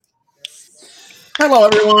Hello,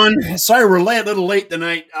 everyone. Sorry we're a little late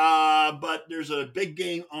tonight, but there's a big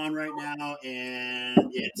game on right now,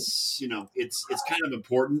 and it's kind of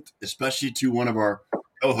important, especially to one of our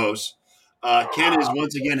co-hosts. Ken is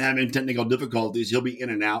once again having technical difficulties. He'll be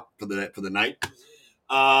in and out for the night.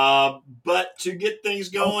 But to get things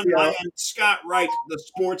going, I am Scott Wright, the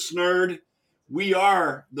sports nerd. We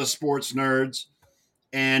are the sports nerds,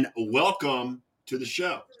 and welcome to the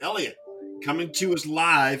show. Eliot, coming to us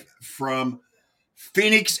live from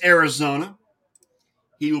Phoenix, Arizona.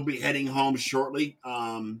 He will be heading home shortly.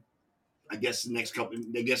 I guess the next couple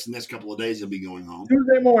of days he'll be going home.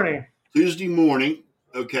 Tuesday morning.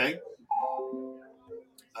 Okay.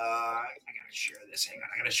 I gotta share this. Hang on.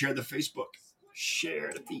 I gotta share the Facebook.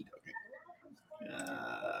 Share the feed. Okay.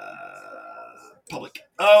 Public.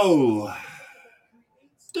 Oh.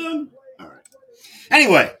 Done. All right.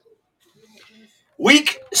 Anyway,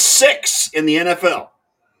 week 6 in the NFL.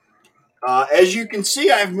 As you can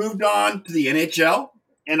see, I've moved on to the NHL,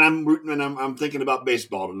 and I'm thinking about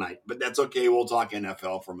baseball tonight. But that's okay. We'll talk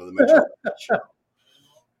NFL from the majority.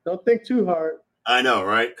 Don't think too hard. I know,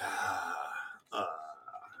 right?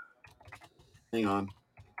 Hang on.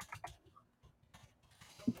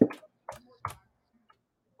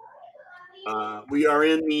 We are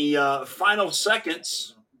in the final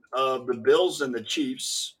seconds of the Bills and the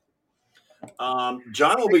Chiefs.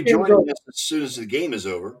 John will be joining us as soon as the game is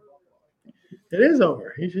over. It is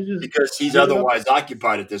over. He should just because he's otherwise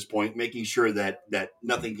occupied at this point, making sure that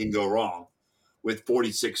nothing can go wrong. With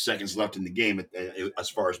 46 seconds left in the game, as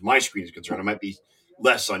far as my screen is concerned, it might be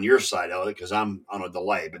less on your side, Elliot, because I'm on a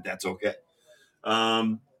delay, but that's okay.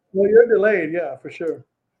 Well, you're delayed, yeah, for sure.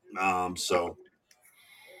 So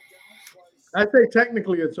I say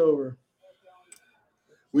technically it's over.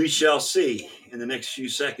 We shall see in the next few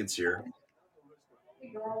seconds here.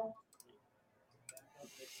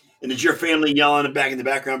 And is your family yelling back in the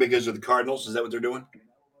background because of the Cardinals? Is that what they're doing?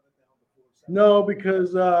 No,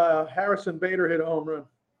 because Harrison Bader hit a home run.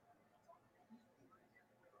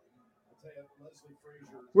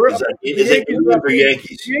 Is it Indians or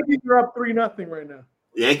Yankees? The Yankees are up 3-0 right now.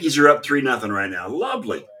 The Yankees are up 3-0 right now.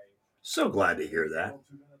 Lovely. So glad to hear that.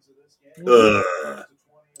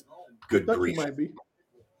 Good grief. You might be.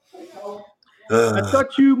 I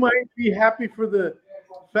thought you might be happy for the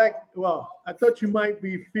fact. Well, I thought you might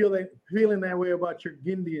be feeling that way about your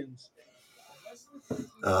Gindians.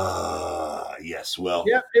 Yes. Well.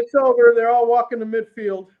 Yeah, it's over. They're all walking to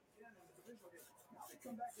midfield.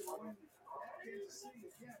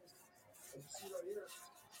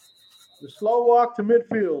 The slow walk to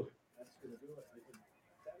midfield.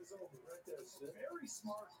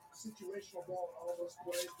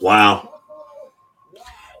 Wow.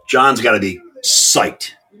 John's got to be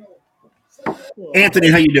psyched. Anthony,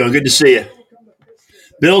 how you doing? Good to see you.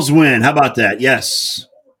 Bills win. How about that? Yes.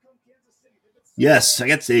 Yes, I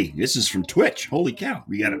got to see. This is from Twitch. Holy cow.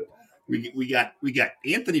 We got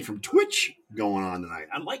Anthony from Twitch going on tonight.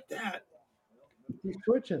 I like that. He's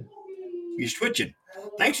twitching.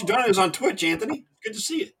 Thanks for joining us on Twitch, Anthony. Good to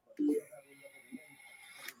see you.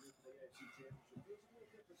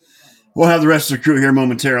 We'll have the rest of the crew here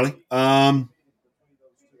momentarily.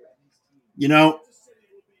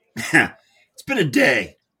 It's been a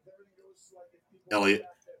day, Eliot,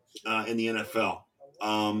 in the NFL,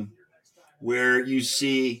 where you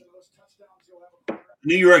see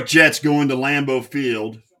New York Jets go into Lambeau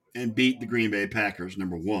Field and beat the Green Bay Packers,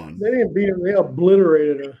 number one. They didn't beat them. They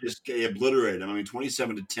obliterated them. They obliterated them. I mean,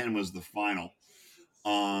 27-10 was the final.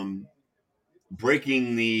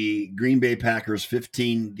 Breaking the Green Bay Packers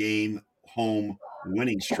 15-game home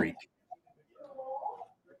winning streak.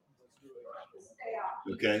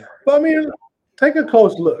 Okay. But I mean, take a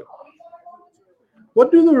close look.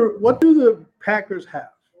 What do the Packers have?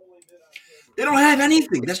 They don't have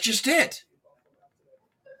anything. That's just it.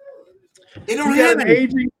 They don't have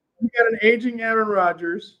anything. You got an aging Aaron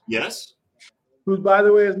Rodgers. Yes. Who, by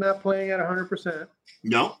the way, is not playing at 100%.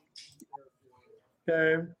 No.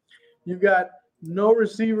 Okay. You've got no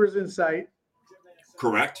receivers in sight.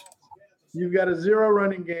 Correct. You've got a zero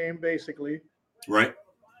running game, basically. Right.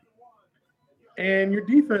 And your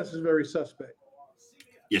defense is very suspect.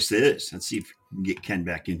 Yes, it is. Let's see if we can get Ken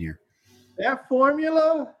back in here. That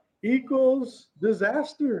formula equals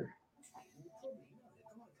disaster.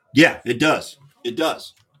 Yeah, it does. It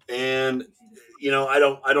does. And I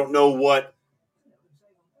don't know what.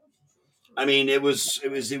 I mean, it was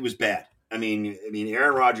bad. I mean,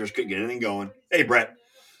 Aaron Rodgers couldn't get anything going. Hey, Brett.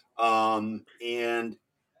 And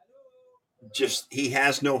just he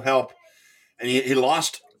has no help, and he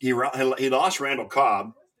lost Randall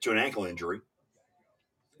Cobb to an ankle injury,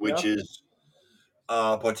 which is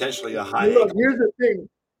potentially a high. Look, here's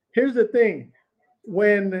the thing.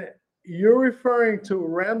 When you're referring to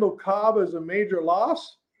Randall Cobb as a major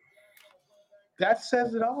loss, that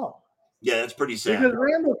says it all. Yeah, that's pretty sad. Because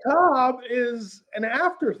Randall Cobb is an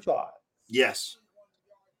afterthought. Yes.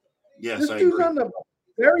 Yes, This I dude's agree. on the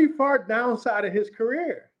very far downside of his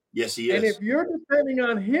career. Yes, he is. And if you're depending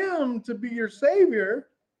on him to be your savior,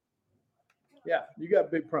 yeah, you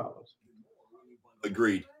got big problems.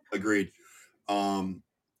 Agreed. And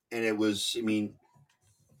it was, I mean,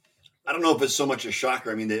 I don't know if it's so much a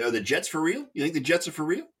shocker. I mean, are the Jets for real? You think the Jets are for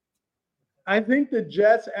real? I think the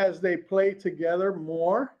Jets, as they play together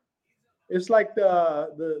more, it's like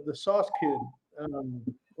the Sauce kid.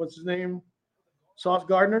 What's his name? Sauce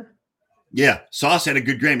Gardner. Yeah, Sauce had a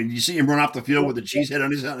good game. Did you see him run off the field with the cheese head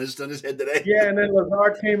on his head today? Yeah, and then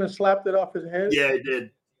Lazard came and slapped it off his head. Yeah, he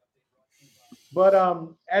did. But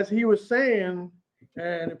as he was saying,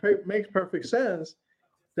 and it makes perfect sense,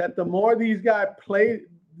 that the more these guys play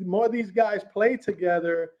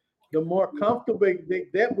together, the more comfortable they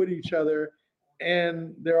get with each other,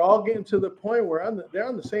 and they're all getting to the point where they're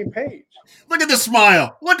on the same page. Look at the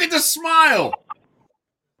smile!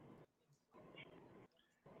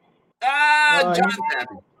 John's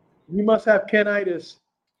happy. You must have Kenitis.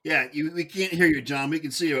 Yeah, we can't hear you, John. We can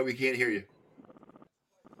see you, but we can't hear you.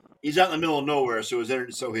 He's out in the middle of nowhere, so his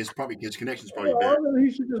connection's probably bad.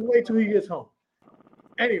 He should just wait till he gets home.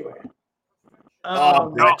 Anyway.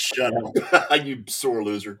 Brett, shut up. You sore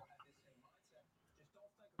loser.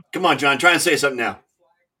 Come on, John. Try and say something now.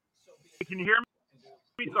 Can you hear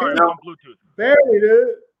me? Sorry, I'm on Bluetooth. Barely,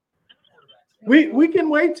 dude. We can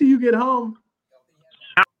wait till you get home.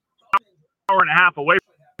 Hour and a half away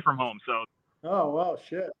from home, so. Oh, well,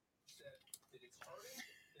 shit.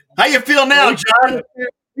 How you feel now, John?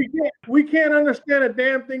 We can't understand a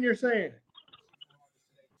damn thing you're saying.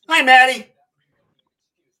 Hi, Maddie.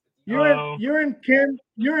 You're in Ken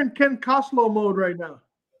Coslow mode right now.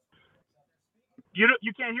 You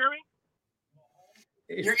can't hear me?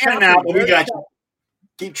 You're in and out, but we got you.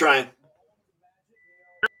 Keep trying.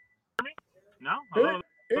 No?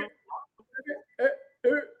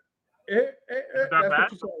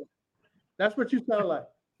 That's what you sound like.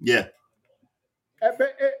 Yeah. That's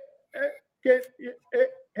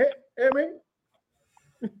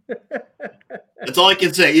all I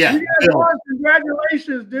can say. Yeah.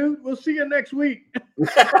 Congratulations, dude. We'll see you next week.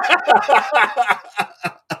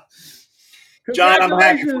 John, I'm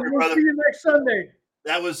happy for you, brother. We'll see you next Sunday.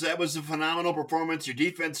 That was a phenomenal performance. Your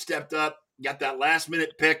defense stepped up, got that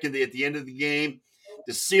last-minute pick at the end of the game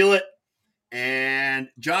to seal it. And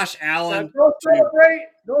Josh Allen. Go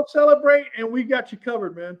celebrate, and we got you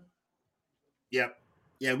covered, man. Yep.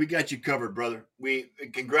 Yeah, we got you covered, brother.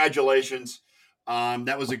 Congratulations.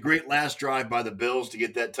 That was a great last drive by the Bills to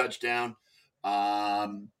get that touchdown.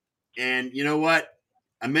 And you know what?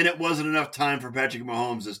 A minute wasn't enough time for Patrick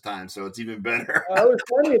Mahomes this time, so it's even better. It was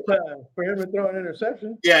plenty of time for him to throw an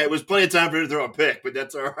interception. Yeah, it was plenty of time for him to throw a pick, but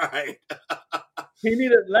that's all right. He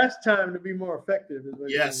needed less time to be more effective.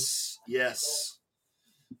 Yes.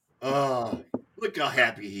 Oh, look how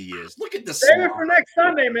happy he is. Look at the smile. Save it for next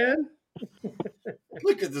Sunday, man.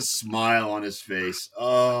 Look at the smile on his face.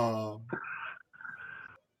 Oh.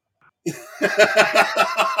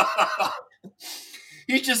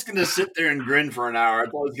 He's just going to sit there and grin for an hour.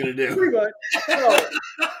 That's all he's going to do. Pretty much.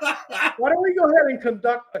 Why don't we go ahead and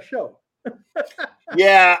conduct a show?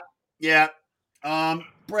 Yeah.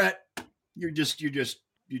 Brett, you're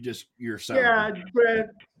sorry. Yeah, Brett.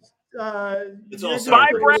 It's all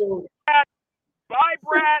Bye, Brett. Bye,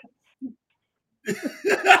 Brett.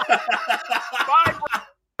 Bye,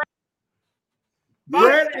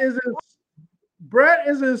 Brett. Brett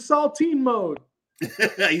is in saltine mode.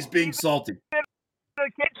 He's being salty. The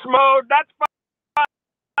kids mode. That's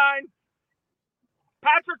fine.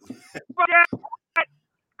 Patrick,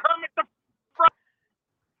 Kermit the Frog.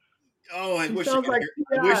 Oh, I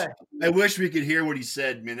wish we could hear what he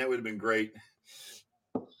said, man. That would have been great.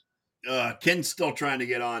 Ken's still trying to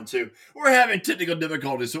get on too. We're having technical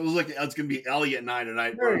difficulties, so it was like it's going to be Eliot and I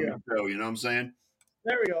tonight. You know what I'm saying?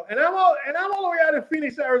 There we go. And I'm all the way out in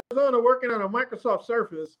Phoenix, Arizona, working on a Microsoft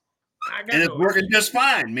Surface. And it's working just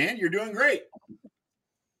fine, man. You're doing great.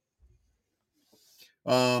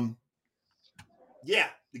 Yeah,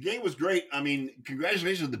 the game was great. I mean,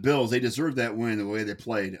 congratulations to the Bills. They deserved that win the way they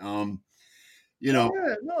played. Yeah,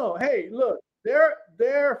 no, hey, look,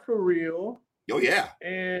 they're for real. Oh yeah.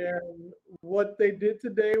 And what they did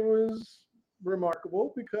today was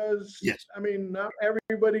remarkable because I mean, not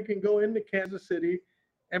everybody can go into Kansas City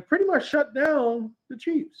and pretty much shut down the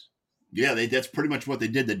Chiefs. Yeah, that's pretty much what they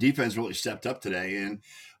did. The defense really stepped up today, and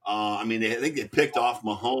I mean, I think they picked off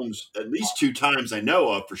Mahomes at least 2 times. I know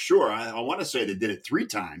of for sure. I want to say they did it 3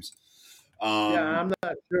 times. Yeah, I'm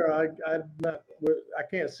not sure. I'm not. I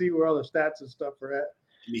can't see where all the stats and stuff are at.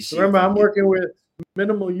 Let me see. Remember, I'm working with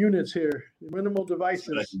minimal units here, minimal What I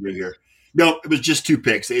devices. can do here. No, it was just 2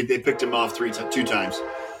 picks. They picked him off 2 times.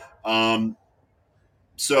 But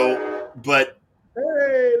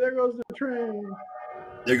Hey, there goes the train.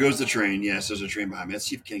 there goes the train. Yes, there's a train behind me. Let's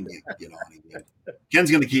see if Ken can get on again.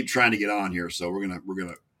 Ken's going to keep trying to get on here, so we're gonna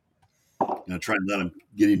try and let him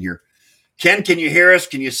get in here. Ken, can you hear us?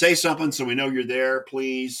 Can you say something so we know you're there,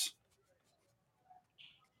 please?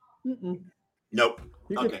 Mm-mm. Nope.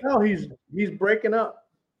 You can tell he's breaking up.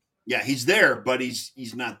 Yeah, he's there, but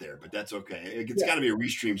he's not there. But that's okay. It's got to be a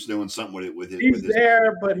restream's doing something with it. He's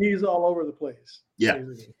there, but he's all over the place. Yeah.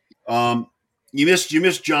 Basically. You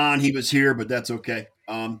missed John. He was here, but that's okay.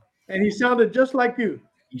 And he sounded just like you.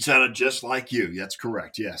 He sounded just like you. That's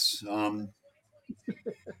correct. Yes.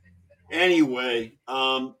 Anyway,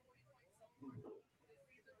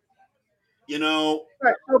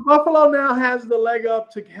 Right. So Buffalo now has the leg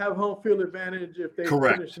up to have home field advantage if they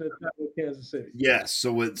Correct. finish in the top of Kansas City. Yes.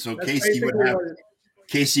 So That's KC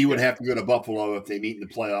would have to go to Buffalo if they meet in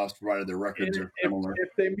the playoffs, provided their records are similar. If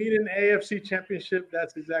they meet in the AFC Championship,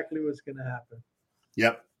 that's exactly what's going to happen.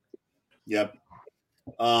 Yep.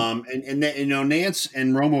 And Nance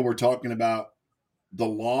and Romo were talking about the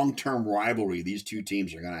long-term rivalry these two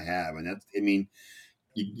teams are going to have, and that's, I mean,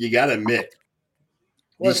 you got to admit.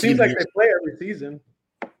 Well, it seems like they play every season.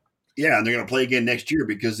 Yeah, and they're going to play again next year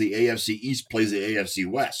because the AFC East plays the AFC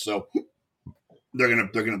West, so they're going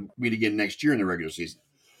to meet again next year in the regular season.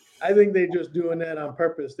 I think they're just doing that on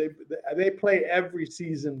purpose. They play every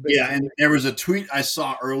season. Basically. Yeah, and there was a tweet I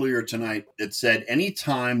saw earlier tonight that said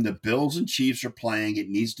anytime the Bills and Chiefs are playing, it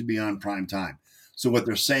needs to be on prime time. So what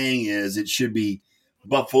they're saying is it should be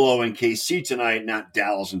Buffalo and KC tonight, not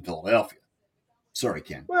Dallas and Philadelphia. Sorry,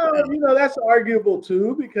 Ken. Well, that's arguable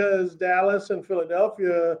too because Dallas and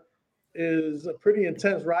Philadelphia is a pretty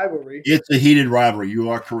intense rivalry. It's a heated rivalry. You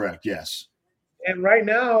are correct. Yes. And right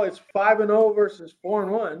now it's 5-0 versus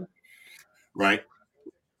 4-1. Right.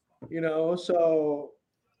 So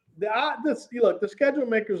the schedule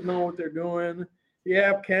makers know what they're doing.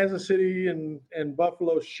 Yeah, Kansas City and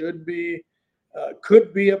Buffalo could be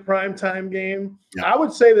a primetime game. Yeah. I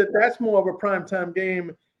would say that's more of a primetime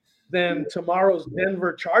game than tomorrow's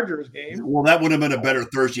Denver Chargers game. Well, that would have been a better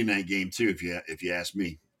Thursday night game too, if you ask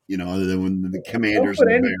me. Other than when the Commanders. Don't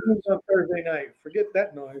put any teams on Thursday night. Forget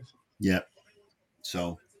that noise. Yeah.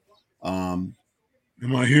 So, am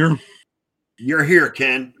I here? You're here,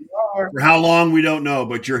 Ken. You are. For how long we don't know,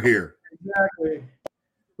 but you're here. Exactly.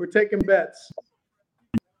 We're taking bets.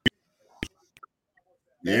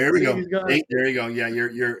 There we go. Hey, there you go. Yeah,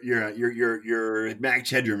 you're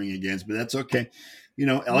Max Headrooming against, but that's okay.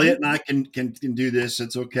 Eliot and I can do this.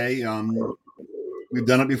 It's okay. We've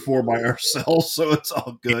done it before by ourselves, so it's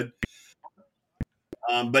all good.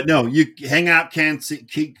 But no, you hang out, Ken.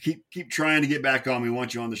 Keep trying to get back on. We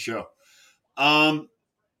want you on the show. Let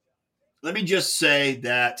me just say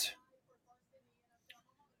that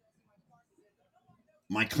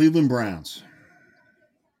my Cleveland Browns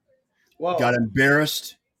got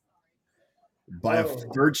embarrassed by a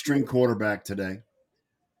third-string quarterback today.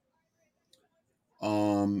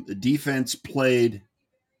 The defense played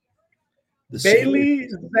Bailey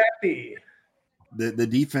Zappi. The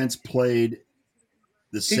defense played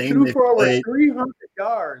the same. He threw for over 300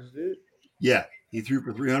 yards, dude. Yeah, he threw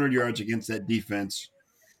for 300 yards against that defense.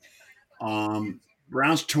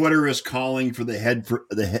 Browns Twitter is calling for the head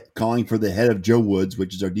of Joe Woods,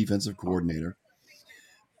 which is our defensive coordinator.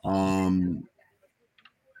 And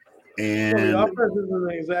the offense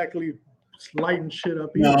isn't exactly lighting shit up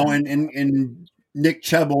either. No, and Nick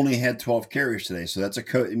Chubb only had 12 carries today, so that's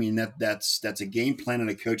that's a game plan and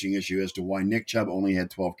a coaching issue as to why Nick Chubb only had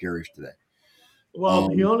 12 carries today. Well,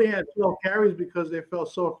 he only had 12 carries because they fell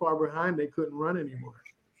so far behind they couldn't run anymore.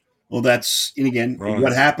 Well, that's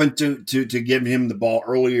what happened to give him the ball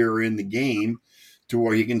earlier in the game to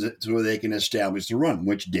where they can establish the run,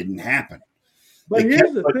 which didn't happen. But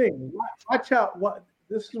here's the thing: watch out!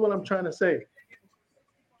 This is what I'm trying to say.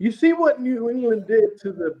 You see what New England did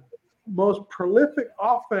to the most prolific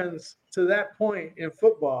offense to that point in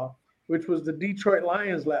football, which was the Detroit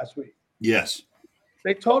Lions last week. Yes,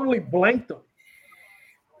 they totally blanked them.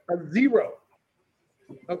 A 0.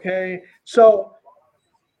 Okay, so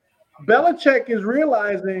Belichick is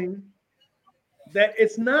realizing that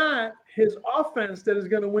it's not his offense that is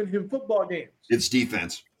going to win him football games. It's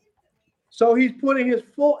defense. So he's putting his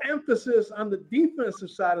full emphasis on the defensive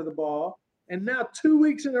side of the ball. And now 2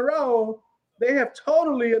 weeks in a row, they have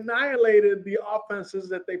totally annihilated the offenses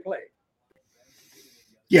that they play.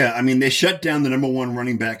 Yeah, I mean, they shut down the number one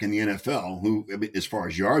running back in the NFL, who, as far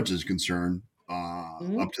as yards is concerned,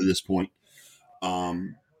 up to this point.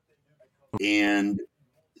 And,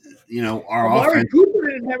 our Amari offense. Cooper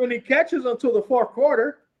didn't have any catches until the fourth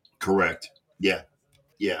quarter. Correct. Yeah.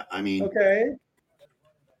 Yeah. I mean, okay.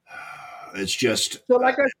 It's just. So,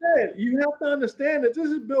 like I said, you have to understand that this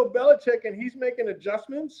is Bill Belichick, and he's making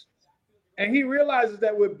adjustments. And he realizes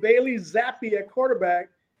that with Bailey Zappi at quarterback,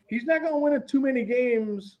 he's not going to win too many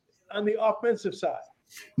games on the offensive side.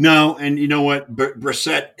 No, and you know what?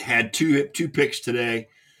 Brissett had two picks today.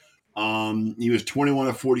 He was 21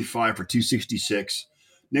 of 45 for 266.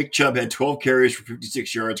 Nick Chubb had 12 carries for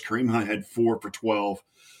 56 yards. Kareem Hunt had 4 for 12.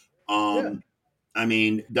 I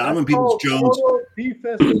mean, Donovan Peoples-Jones. Total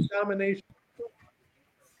defensive domination.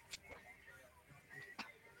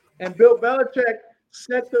 And Bill Belichick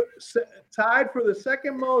tied for the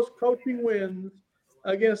second most coaching wins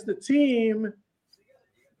against the team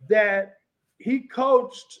that he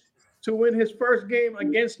coached to win his first game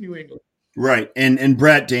against New England. Right. And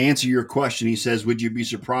Brett, to answer your question, he says, would you be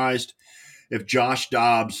surprised if Josh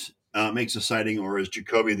Dobbs makes a sighting, or is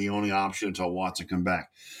Jacoby the only option until Watson come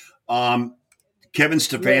back? Kevin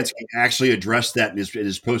Stefanski actually addressed that in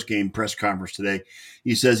his post-game press conference today.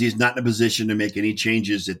 He says he's not in a position to make any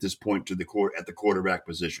changes at this point at the quarterback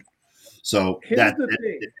position. So here's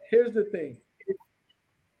the thing.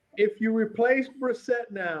 If you replace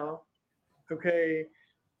Brissett now, okay,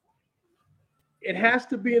 it has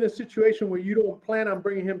to be in a situation where you don't plan on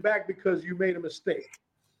bringing him back because you made a mistake.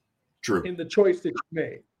 True. In the choice that you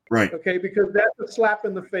made. Right. Okay, because that's a slap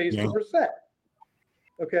in the face to Brissett.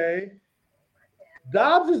 Okay.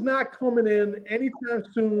 Dobbs is not coming in anytime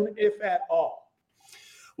soon, if at all.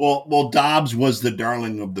 Well, Dobbs was the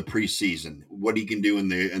darling of the preseason. What he can do in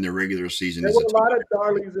the regular season there were a lot of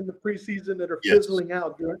darlings in the preseason that are fizzling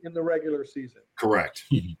out in the regular season. Correct.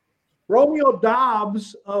 Romeo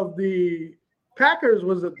Dobbs of the Packers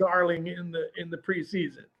was a darling in the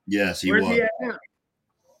preseason. Yes, he Where's was. He at now?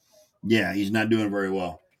 Yeah, he's not doing very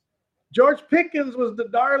well. George Pickens was the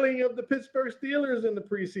darling of the Pittsburgh Steelers in the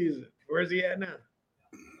preseason. Where's he at now?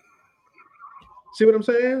 See what I'm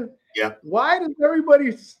saying? Yeah. Why does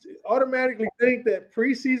everybody automatically think that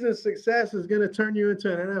preseason success is going to turn you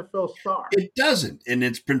into an NFL star? It doesn't, and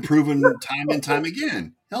it's been proven time and time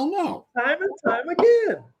again. Hell no. Time and time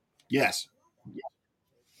again. Yes.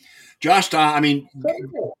 Josh, I mean,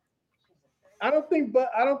 I don't think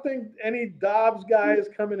any Dobbs guy is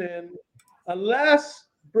coming in unless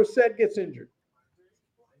Brissett gets injured.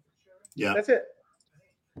 Yeah. That's it.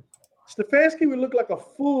 Stefanski would look like a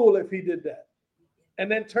fool if he did that. And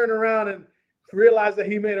then turn around and realize that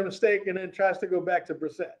he made a mistake and then tries to go back to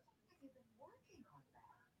Brissett.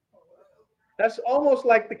 That's almost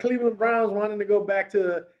like the Cleveland Browns wanting to go back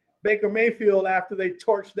to Baker Mayfield after they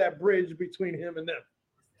torched that bridge between him and them.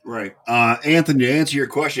 Right. Anthony, to answer your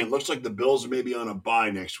question, it looks like the Bills may be on a bye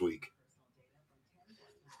next week.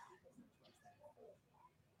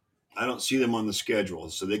 I don't see them on the schedule,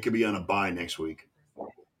 so they could be on a bye next week.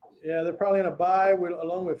 Yeah, they're probably on a bye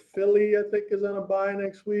along with Philly, I think, is on a bye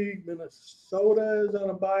next week. Minnesota is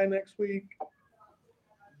on a bye next week.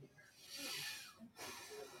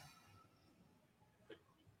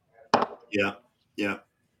 Yeah.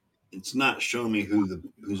 It's not showing me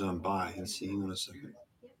who's on bye. Let's see. Hang on a second.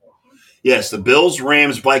 Yes, the Bills,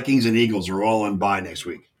 Rams, Vikings, and Eagles are all on bye next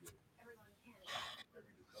week.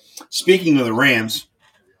 Speaking of the Rams,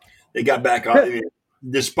 they got back on.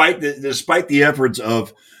 Despite the efforts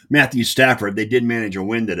of Matthew Stafford, they did manage a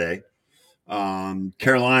win today.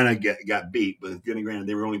 Carolina got beat, but granted,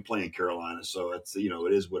 they were only playing Carolina, so it's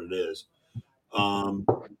it is what it is.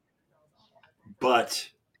 But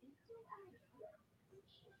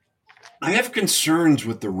I have concerns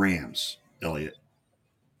with the Rams, Eliot.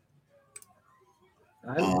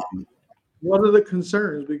 What are the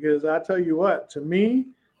concerns? Because I tell you what, to me,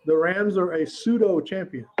 the Rams are a pseudo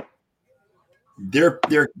champion. They're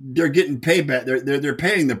getting payback. They're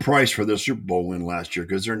paying the price for their Super Bowl win last year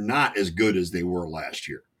because they're not as good as they were last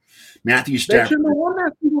year. Matthew Stafford. They shouldn't have won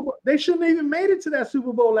that Super Bowl. They shouldn't have even made it to that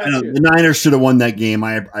Super Bowl last year. The Niners should have won that game.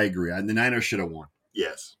 I agree. The Niners should have won.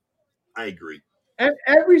 Yes, I agree. And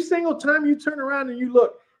every single time you turn around and you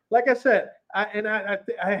look, like I said, I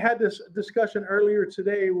had this discussion earlier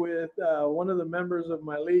today with one of the members of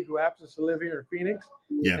my league who happens to live here in Phoenix.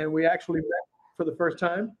 Yeah. And we actually met for the first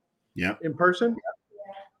time. Yeah. In person.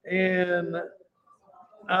 And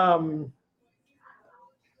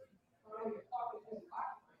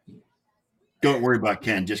don't worry about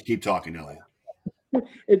Ken. Just keep talking, Eliot.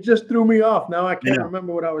 It just threw me off. Now I can't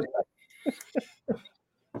remember what I was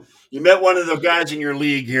You met one of the guys in your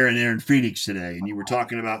league here and there in Phoenix today, and you were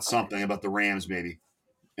talking about something about the Rams, maybe,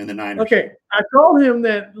 and the Niners. Okay, I told him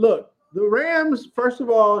that, look, the Rams, first of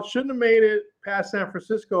all, shouldn't have made it past San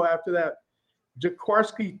Francisco after that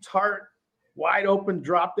Jaworski Tart wide open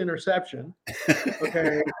dropped interception.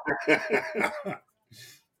 Okay.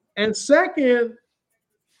 And second,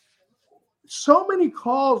 so many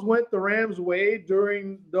calls went the Rams' way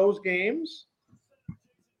during those games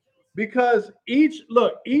because each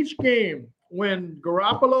game when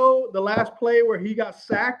Garoppolo, the last play where he got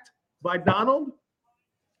sacked by Donald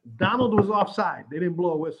was offside. They didn't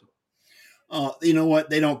blow a whistle. You know what?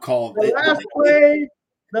 They don't call the last play.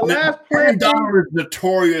 Aaron Donald is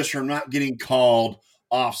notorious for not getting called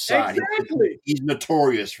offside. Exactly. He's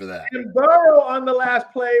notorious for that. And Burrow on the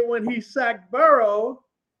last play when he sacked Burrow,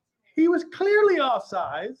 he was clearly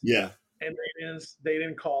offside. Yeah. And they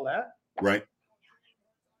didn't call that. Right.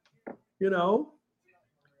 You know?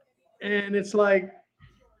 And it's like,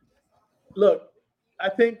 look, I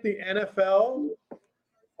think the NFL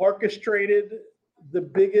orchestrated the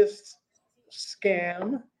biggest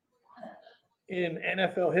scam in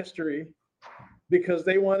NFL history because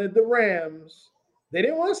they wanted the Rams. They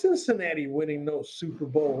didn't want Cincinnati winning no Super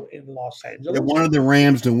Bowl in Los Angeles. They wanted the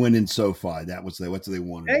Rams to win in SoFi. That was what they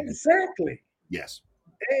wanted. Exactly. Yes.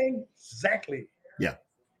 Exactly. Yeah.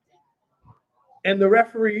 And the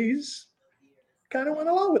referees kind of went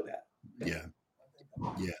along with that. Yeah.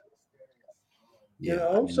 Yeah. You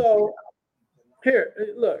know, so here,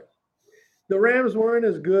 look, the Rams weren't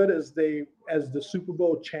as good as the Super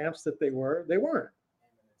Bowl champs that they were. They weren't.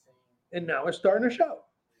 And now it's starting to show.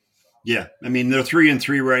 Yeah. I mean, they're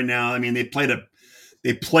 3-3 right now. I mean, they played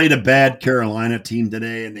a bad Carolina team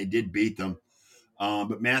today and they did beat them.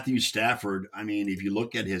 But Matthew Stafford, I mean, if you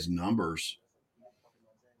look at his numbers,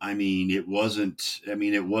 I mean, it wasn't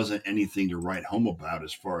anything to write home about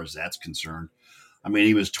as far as that's concerned. I mean,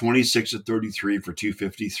 he was 26 of 33 for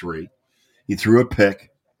 253. He threw a pick.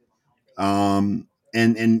 And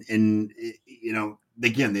you know,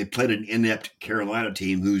 again, they played an inept Carolina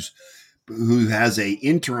team who has a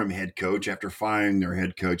interim head coach after firing their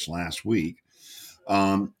head coach last week.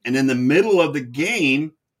 And in the middle of the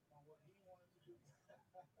game,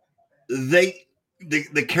 the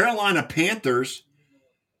Carolina Panthers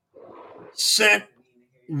sent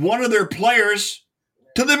one of their players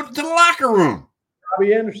to the locker room.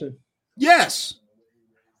 Bobby Anderson. Yes.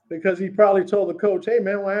 Because he probably told the coach, "Hey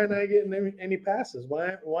man, why aren't I getting any passes?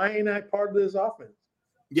 Why ain't I part of this offense?"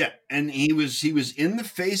 Yeah, and he was in the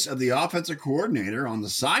face of the offensive coordinator on the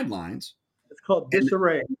sidelines. It's called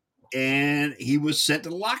disarray. And he was sent to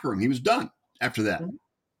the locker room. He was done after that. Mm-hmm.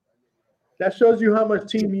 That shows you how much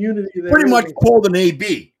team unity there pretty is. Much pulled an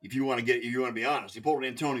AB, if you want to be honest. He pulled an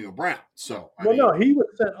Antonio Brown. So no, he was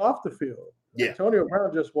sent off the field. Yeah. Antonio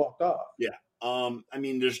Brown just walked off. Yeah. I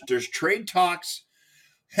mean, there's trade talks,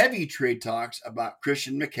 heavy trade talks about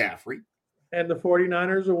Christian McCaffrey. And the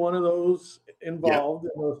 49ers are one of those involved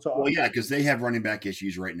in those talks. Well, yeah, because they have running back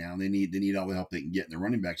issues right now. They need all the help they can get in the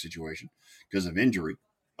running back situation because of injury.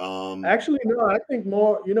 Actually, no, I think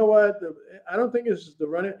more, you know what? I don't think it's the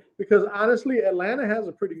running, because honestly, Atlanta has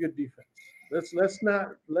a pretty good defense. Let's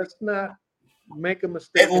not make a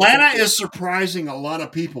mistake. Atlanta is surprising a lot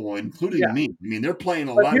of people, including me. I mean, they're playing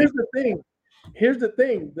a lot. Here's the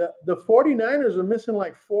thing. The 49ers are missing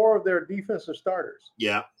like 4 of their defensive starters.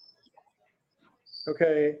 Yeah.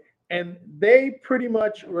 Okay. And they pretty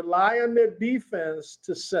much rely on their defense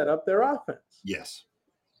to set up their offense. Yes.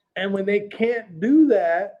 And when they can't do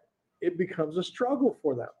that, it becomes a struggle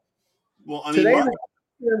for them. Well, I mean,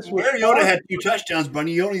 Mariota had 2 touchdowns, but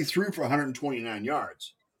he only threw for 129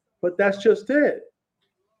 yards. But that's just it.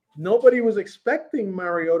 Nobody was expecting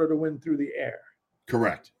Mariota to win through the air.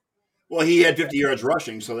 Correct. Well, he had 50 yards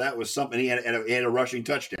rushing, so that was something. He had a rushing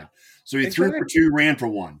touchdown. So he threw for 2, ran for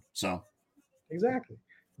 1. So exactly.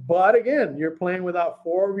 But again, you're playing without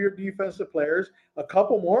 4 of your defensive players. A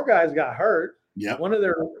couple more guys got hurt. Yeah. One of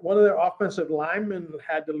their offensive linemen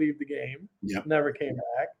had to leave the game. Yep. Never came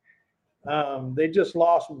back. They just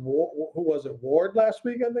lost. Who was it? Ward last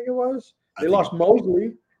week, I think it was. They lost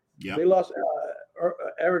Mosley. Yeah. They lost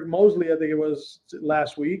Eric Mosley, I think it was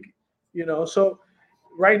last week. You know, so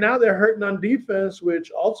right now they're hurting on defense, which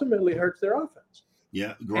ultimately hurts their offense.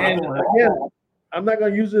 Yeah. And again, I'm not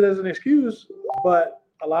going to use it as an excuse, but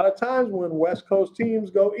a lot of times when West Coast teams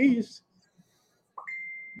go east,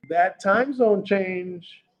 that time zone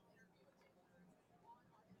change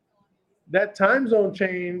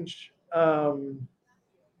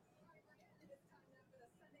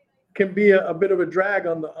can be a bit of a drag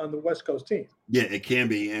on the West Coast team. Yeah, it can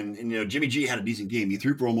be. And Jimmy G had a decent game. He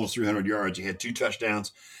threw for almost 300 yards. He had 2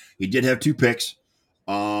 touchdowns. He did have 2 picks,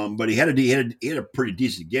 but he had a pretty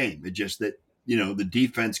decent game. It's just that the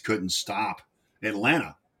defense couldn't stop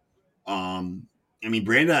Atlanta. Brandon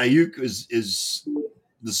Ayuk is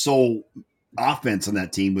the sole offense on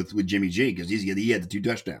that team with Jimmy G because he had the 2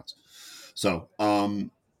 touchdowns. So,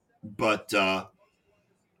 but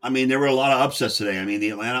there were a lot of upsets today. The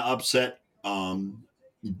Atlanta upset,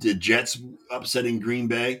 the Jets upsetting Green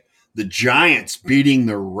Bay, the Giants beating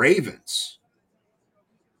the Ravens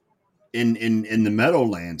in the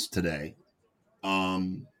Meadowlands today,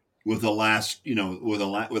 with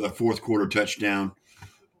a fourth quarter touchdown,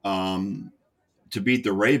 to beat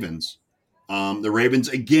the Ravens. The Ravens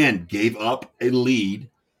again gave up a lead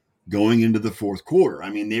going into the fourth quarter.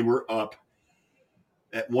 They were up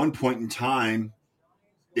at one point in time.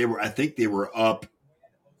 I think they were up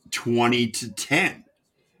 20-10,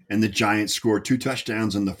 and the Giants scored 2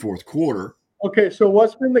 touchdowns in the fourth quarter. Okay, so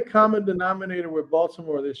what's been the common denominator with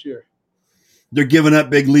Baltimore this year? They're giving up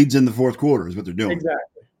big leads in the fourth quarter is what they're doing.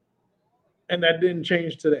 Exactly. And that didn't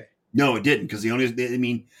change today. No, it didn't, because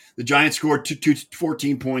the Giants scored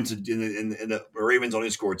 14 points, and the Ravens only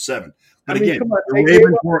scored 7. But again, come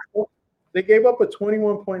on, they gave up a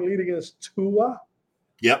 21-point lead against Tua.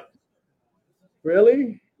 Yep.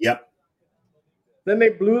 Really? Yep. Then they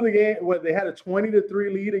blew the game. They had a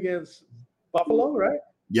 20-3 lead against Buffalo, right?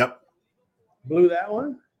 Yep. Blew that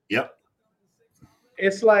one. Yep.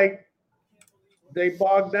 It's like they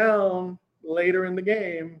bogged down later in the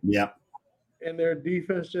game. Yep. And their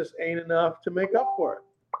defense just ain't enough to make up for it.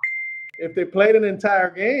 If they played an entire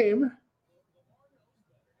game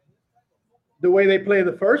the way they played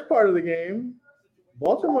the first part of the game,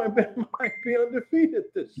 Baltimore might be undefeated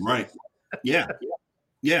this season. Right. Yeah.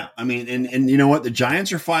 Yeah. And you know what? The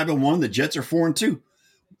Giants are 5-1. The Jets are 4-2.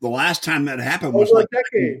 The last time that happened was over a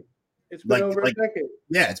decade. It's been over a decade.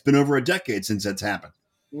 Yeah, it's been over a decade since that's happened.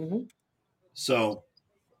 Mm-hmm. So,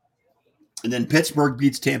 and then Pittsburgh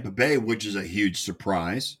beats Tampa Bay, which is a huge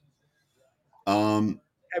surprise.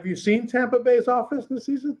 Have you seen Tampa Bay's offense this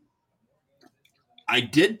season? I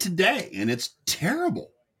did today, and it's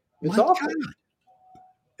terrible. It's awful. God.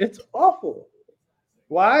 It's awful.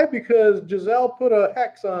 Why? Because Giselle put a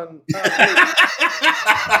hex on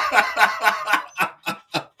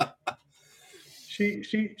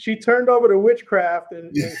She turned over to witchcraft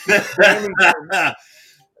and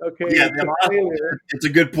okay. Yeah, it's a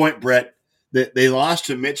good point, Brett. They lost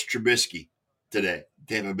to Mitch Trubisky today.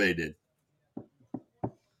 Tampa Bay did,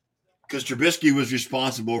 because Trubisky was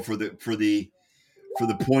responsible for the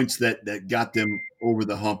points that got them over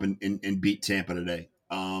the hump and beat Tampa today.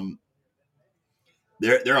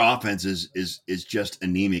 Their offense is just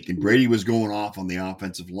anemic, and Brady was going off on the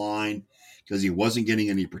offensive line because he wasn't getting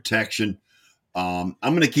any protection. I'm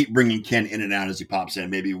going to keep bringing Ken in and out as he pops in.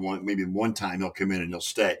 Maybe one time he'll come in and he'll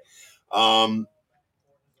stay. And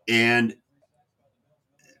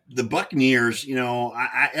the Buccaneers,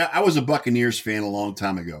 I was a Buccaneers fan a long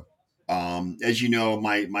time ago. As you know,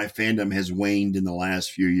 my fandom has waned in the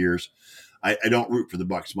last few years. I don't root for the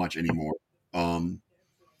Bucs much anymore.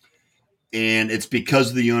 And it's because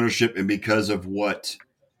of the ownership and because of what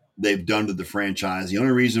they've done to the franchise. The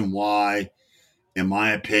only reason why, in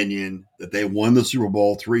my opinion, that they won the Super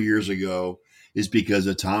Bowl 3 years ago is because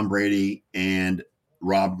of Tom Brady and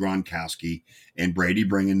Rob Gronkowski, and Brady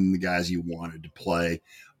bringing in the guys he wanted to play.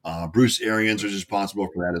 Bruce Arians was responsible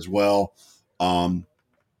for that as well. And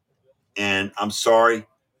I'm sorry,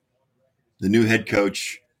 the new head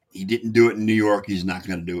coach, he didn't do it in New York. He's not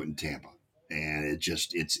going to do it in Tampa. And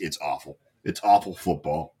it's awful. It's awful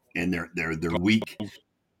football, and they're weak.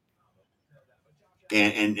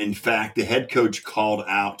 And in fact, the head coach called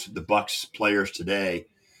out the Bucs players today.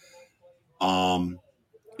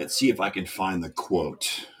 Let's see if I can find the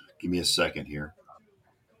quote. Give me a second here.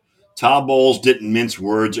 Todd Bowles didn't mince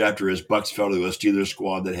words after his Bucs fell to a Steelers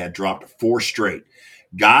squad that had dropped 4 straight.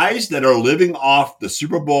 Guys that are living off the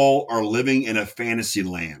Super Bowl are living in a fantasy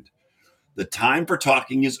land. The time for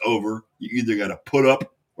talking is over. You either got to put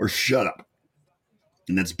up or shut up.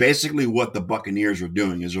 And that's basically what the Buccaneers are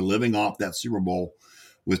doing, is they're living off that Super Bowl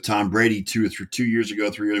with Tom Brady 2 years ago,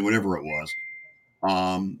 3 years, whatever it was.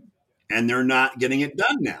 And they're not getting it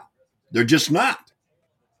done now. They're just not.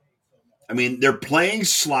 They're playing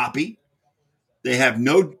sloppy. They have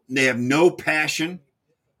no passion.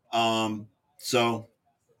 So,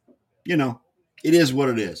 it is what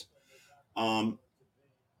it is.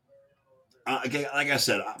 Okay, like I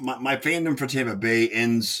said, my fandom for Tampa Bay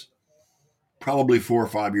ends probably 4 or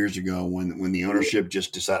 5 years ago when the ownership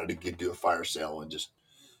just decided to do a fire sale and just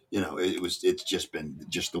it's just been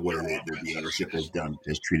just the way the ownership has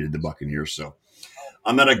treated the Buccaneers. So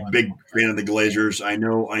I'm not a big fan of the Glazers. I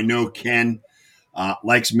know Ken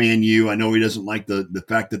likes Man U. I know he doesn't like the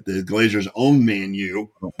fact that the Glazers own Man U.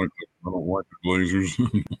 I don't like the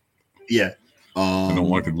Glazers. Yeah. I don't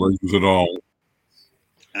like the Glazers at all.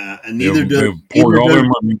 And neither does they've poured all their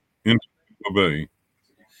money into the Bay.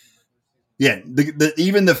 Yeah,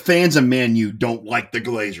 even the fans of Man U don't like the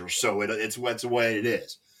Glazers, so it's the way it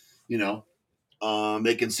is.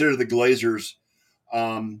 They consider the Glazers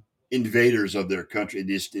invaders of their country.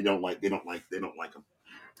 They don't like them.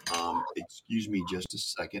 Excuse me, just a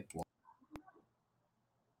second.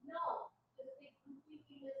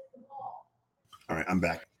 All right, I'm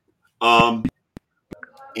back.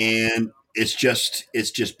 And it's just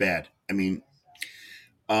bad. I mean,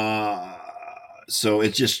 so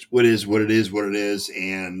it's just what it is,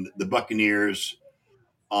 and the Buccaneers,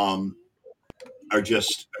 are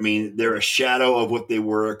just. I mean, they're a shadow of what they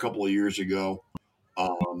were a couple of years ago.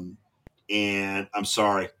 And I'm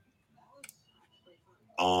sorry.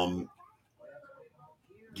 Give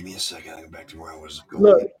me a second. I'll go back to where I was going.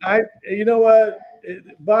 Look, you know what?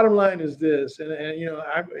 Bottom line is this, and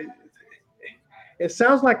it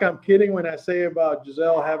sounds like I'm kidding when I say about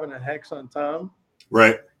Giselle having a hex on Tom.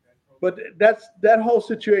 Right. But that whole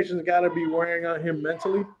situation's got to be wearing on him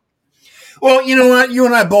mentally. Well, you know what? You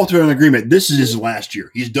and I both are in agreement. This is his last year.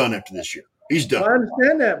 He's done after this year. He's done. Well, I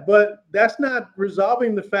understand that, but that's not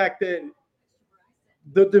resolving the fact that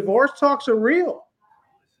the divorce talks are real.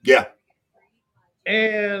 Yeah.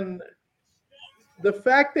 And the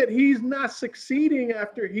fact that he's not succeeding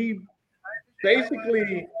after he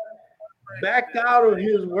basically backed out of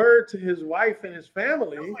his word to his wife and his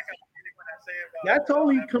family, that's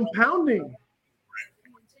only compounding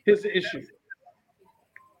his issue.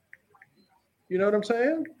 You know what I'm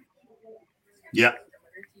saying? Yeah.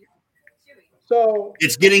 So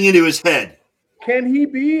it's getting into his head. Can he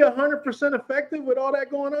be 100% effective with all that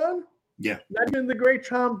going on? Yeah. Not even the great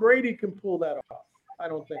Tom Brady can pull that off, I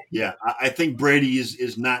don't think. Yeah, I think Brady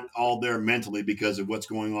is not all there mentally because of what's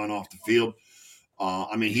going on off the field.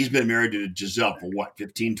 I mean, he's been married to Giselle for what,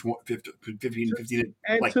 15 and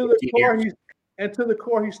like to the core, years.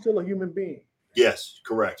 He's still a human being. Yes,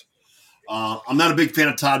 correct. I'm not a big fan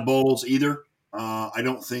of Todd Bowles either. I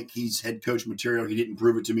don't think he's head coach material. He didn't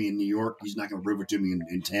prove it to me in New York. He's not going to prove it to me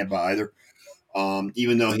in Tampa either.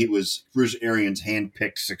 Even though he was Bruce Arians'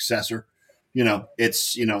 handpicked successor,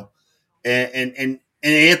 it's and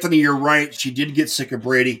Anthony, you're right. She did get sick of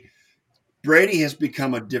Brady. Brady has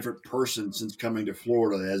become a different person since coming to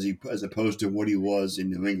Florida, as opposed to what he was in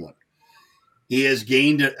New England. He has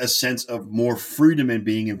gained a sense of more freedom in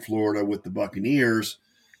being in Florida with the Buccaneers,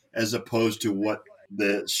 as opposed to what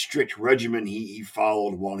the strict regimen he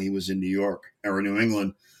followed while he was in New York or New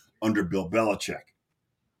England under Bill Belichick.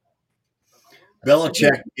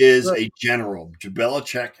 Belichick is a general.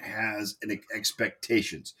 Belichick has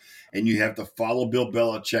expectations, and you have to follow Bill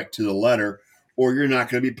Belichick to the letter, or you're not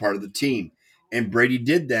going to be part of the team. And Brady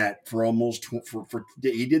did that for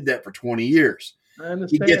he did that for 20 years. I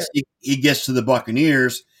understand. He gets to the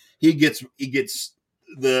Buccaneers. He gets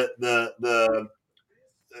the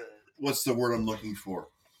what's the word I'm looking for?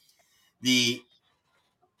 The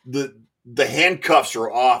handcuffs are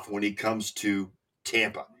off when he comes to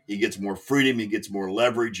Tampa. He gets more freedom. He gets more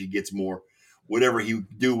leverage. He gets more whatever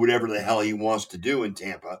the hell he wants to do in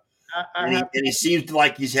Tampa. And he seems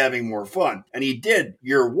like he's having more fun. And he did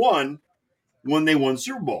year one when they won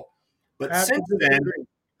Super Bowl. But since then,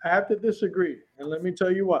 I have to disagree. And let me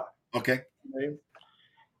tell you why. Okay.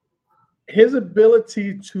 His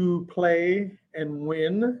ability to play and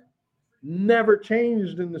win never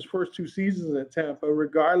changed in his first two seasons at Tampa,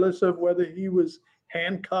 regardless of whether he was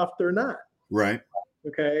handcuffed or not. Right.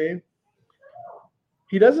 Okay.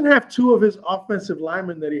 He doesn't have two of his offensive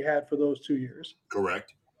linemen that he had for those 2 years.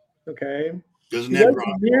 Correct. Okay.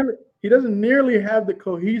 He doesn't nearly have the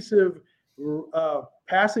cohesive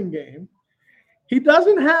passing game. He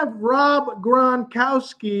doesn't have Rob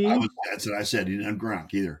Gronkowski. That's what I said. He didn't have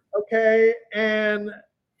Gronk either. Okay. And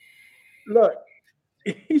look,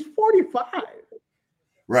 he's 45.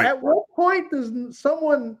 Right. At what point does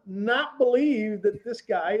someone not believe that this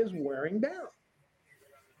guy is wearing down?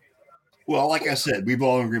 Well, like I said, we've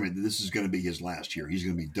all in agreement that this is going to be his last year. He's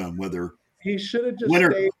going to be done, whether he should have just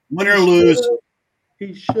stayed. Win or lose.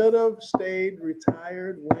 He should have stayed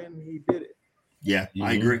retired when he did it. Yeah,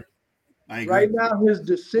 I agree. Right now, his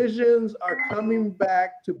decisions are coming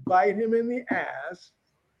back to bite him in the ass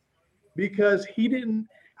because he didn't.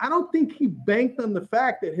 I don't think he banked on the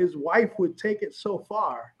fact that his wife would take it so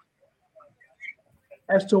far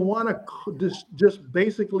as to want to just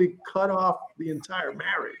basically cut off the entire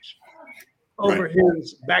marriage over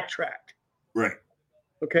his backtrack. Right.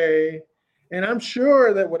 Okay. And I'm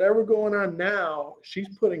sure that whatever going on now,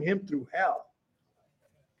 she's putting him through hell.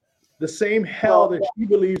 The same hell that she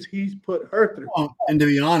believes he's put her through. Well, and to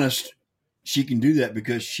be honest, she can do that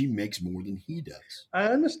because she makes more than he does. I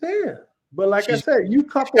understand. But like I She's said, you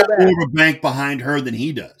couple got that. more of a bank behind her than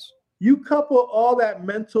he does. You couple all that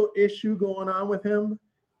mental issue going on with him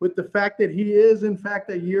with the fact that he is, in fact,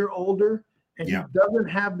 a year older and he doesn't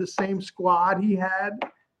have the same squad he had.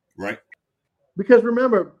 Right. Because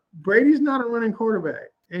remember, Brady's not a running quarterback,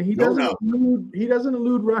 and he doesn't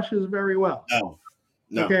elude rushes very well.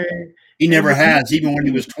 No. Okay. He never has, even when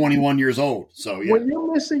he was 21 years old. So when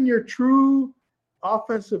you're missing your true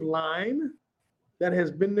offensive line that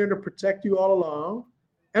has been there to protect you all along,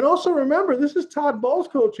 and also remember, this is Todd Bowles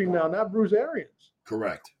coaching now, not Bruce Arians.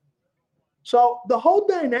 Correct. So the whole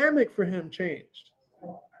dynamic for him changed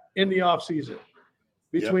in the offseason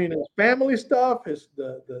between his family stuff,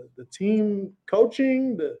 the team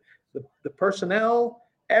coaching, the personnel,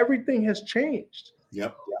 everything has changed.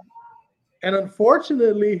 Yep. And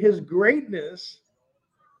unfortunately, his greatness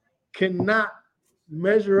cannot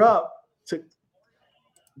measure up to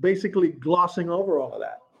basically glossing over all of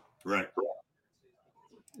that. Right.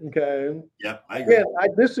 Okay. Yep, I agree. Again, I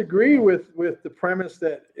disagree with the premise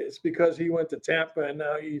that it's because he went to Tampa and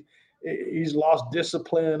now he's lost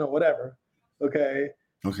discipline or whatever. Okay.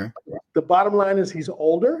 Okay. The bottom line is he's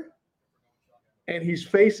older and he's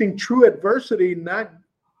facing true adversity, not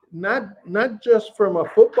just from a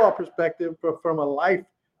football perspective, but from a life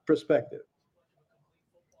perspective.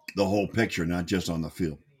 The whole picture, not just on the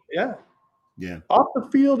field. Yeah. Yeah. Off the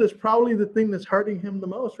field is probably the thing that's hurting him the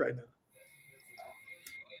most right now.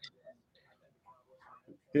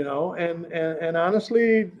 You know, and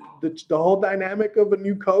honestly, the whole dynamic of a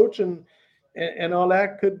new coach and all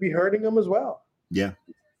that could be hurting him as well. Yeah.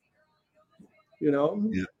 You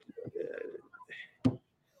know,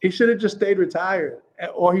 he should have just stayed retired,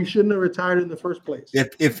 or he shouldn't have retired in the first place.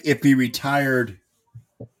 If he retired,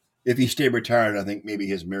 if he stayed retired, I think maybe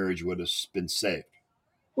his marriage would have been saved.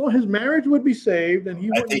 Well, his marriage would be saved, and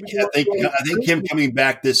I think him coming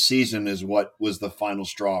back this season is what was the final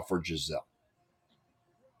straw for Giselle.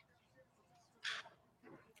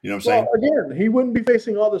 You know what I'm saying? Well, again, he wouldn't be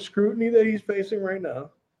facing all the scrutiny that he's facing right now.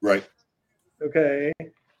 Right. Okay.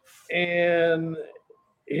 And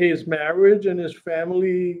his marriage and his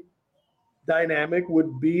family dynamic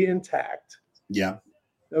would be intact. Yeah.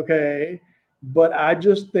 Okay. But I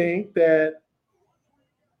just think that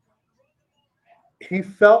he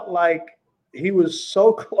felt like he was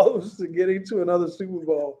so close to getting to another Super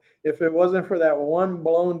Bowl if it wasn't for that one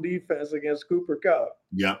blown defense against Cooper Kupp.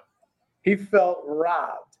 Yeah. He felt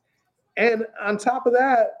robbed. And on top of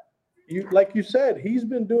that, like you said, he's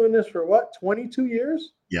been doing this for what, 22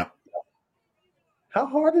 years? Yeah. How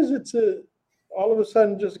hard is it to all of a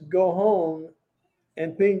sudden just go home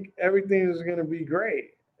and think everything is going to be great?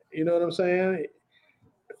 You know what I'm saying?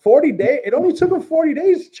 40 days. It only took him 40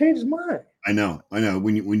 days to change his mind. I know.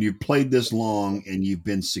 When you played this long and you've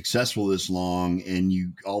been successful this long, and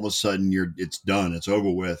you all of a sudden it's done, it's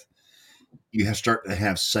over with. You start to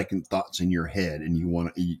have second thoughts in your head, and you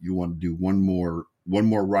want to do one more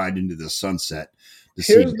ride into the sunset.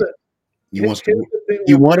 He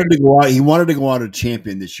wanted to go out. He wanted to go out a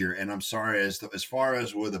champion this year, and I'm sorry, as far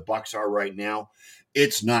as where the Bucs are right now,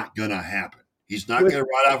 it's not going to happen. He's not going to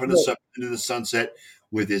ride off into the sunset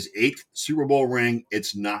with his 8th Super Bowl ring.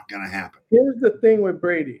 It's not going to happen. Here's the thing with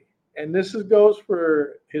Brady, and this goes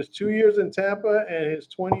for his 2 years in Tampa and his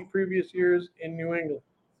 20 previous years in New England.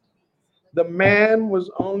 The man was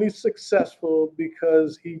only successful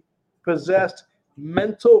because he possessed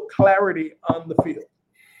mental clarity on the field.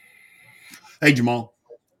 Hey, Jamal.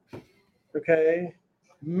 Okay.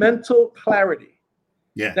 Mental clarity.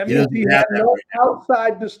 Yeah. That means he had no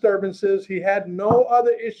outside disturbances. He had no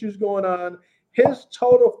other issues going on. His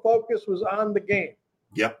total focus was on the game.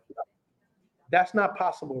 Yep. That's not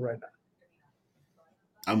possible right now.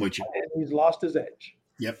 I'm with you. And he's lost his edge.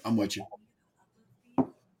 Yep, I'm with you.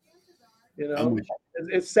 You know,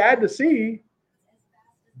 it's sad to see,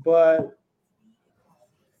 but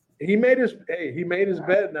he made his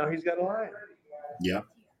bed. Now he's got to lie. Yeah.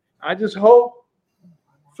 I just hope,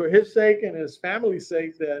 for his sake and his family's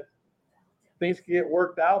sake, that things can get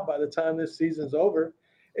worked out by the time this season's over.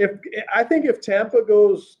 I think if Tampa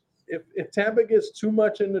gets too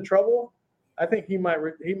much into trouble, I think he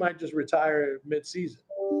might just retire mid-season.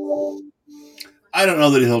 I don't know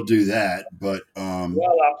that he'll do that, but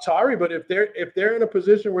well, I'm sorry, but if they're in a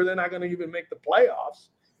position where they're not going to even make the playoffs,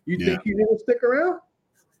 you think he's going to stick around?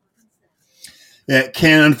 Yeah,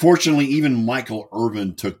 Ken. Unfortunately, even Michael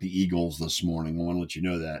Irvin took the Eagles this morning. I want to let you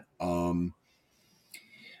know that.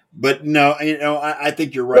 But no, I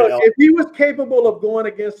think you're right. Look, if he was capable of going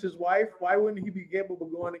against his wife, why wouldn't he be capable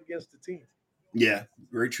of going against the team? Yeah,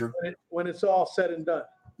 very true. When it's all said and done.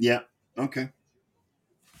 Yeah. Okay.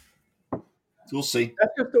 We'll see.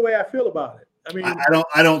 That's just the way I feel about it. I mean,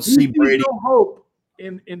 I don't see Brady. No hope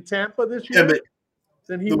in Tampa this year. Yeah, but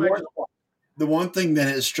then he might just walk. The one thing that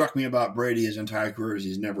has struck me about Brady his entire career is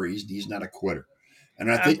he's not a quitter.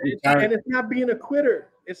 And I think and it's not being a quitter.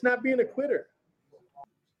 It's not being a quitter.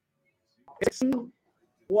 It's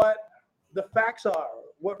what the facts are,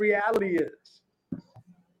 what reality is.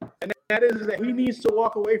 And that is that he needs to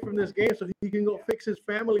walk away from this game so he can go fix his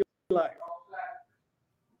family life.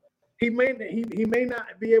 He may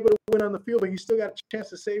not be able to win on the field, but he's still got a chance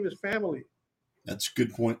to save his family. That's a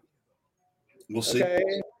good point. We'll see. Okay.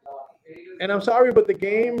 And I'm sorry, but the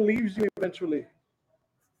game leaves you eventually.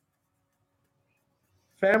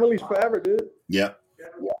 Family's forever, dude. Yeah.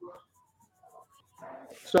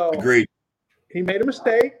 So agreed. He made a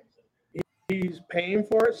mistake. He's paying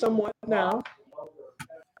for it somewhat now,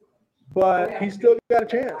 but he's still got a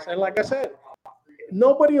chance. And like I said,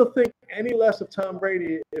 nobody will think any less of Tom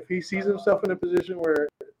Brady if he sees himself in a position where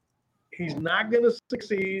he's not going to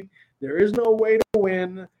succeed. There is no way to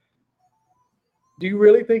win. Do you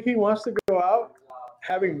really think he wants to go out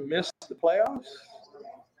having missed the playoffs?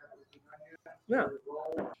 No.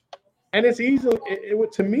 And it's easily,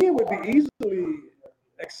 to me, it would be easily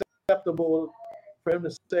acceptable for him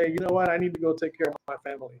to say, you know what, I need to go take care of my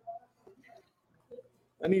family.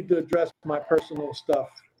 I need to address my personal stuff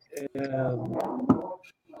and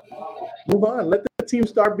move on. Let the team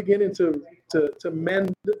start beginning to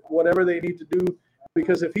mend whatever they need to do,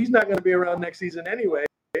 because if he's not going to be around next season anyway,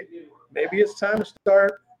 maybe it's time to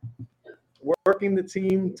start working the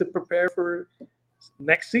team to prepare for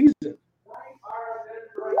next season.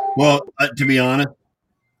 Well, to be honest,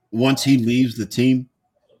 once he leaves the team,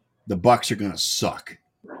 the Bucs are going to suck.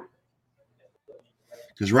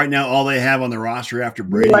 Because right now, all they have on the roster after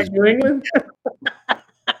Brady like New England.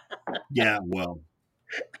 Yeah, well,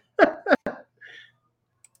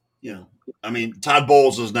 I mean, Todd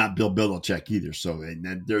Bowles is not Bill Belichick either, so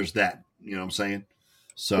and there's that. You know what I'm saying?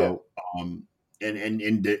 So, yeah.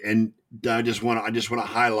 And I just want to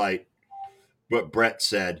highlight what Brett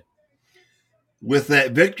said. With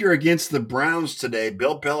that victory against the Browns today,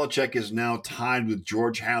 Bill Belichick is now tied with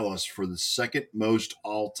George Halas for the second most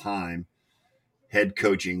all-time head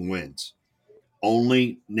coaching wins.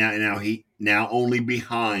 Only only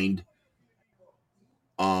behind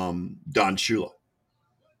Don Shula.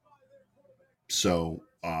 So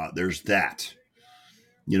there's that.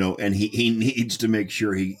 And he needs to make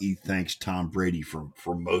sure he thanks Tom Brady for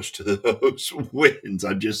most of those wins.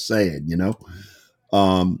 I'm just saying,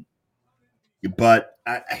 but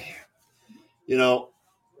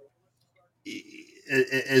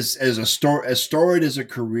as storied as a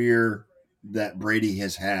career that Brady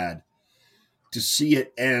has had, to see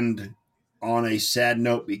it end on a sad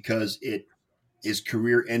note because his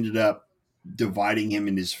career ended up dividing him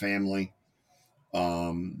and his family,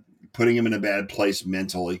 putting him in a bad place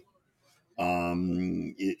mentally,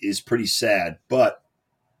 is pretty sad. But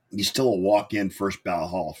he's still a walk-in first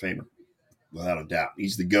ballot Hall of Famer, without a doubt.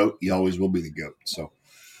 He's the GOAT. He always will be the GOAT. So,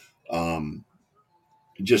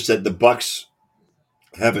 just that the Bucs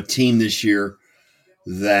have a team this year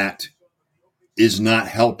that is not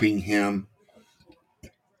helping him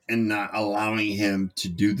and not allowing him to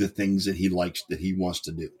do the things that he wants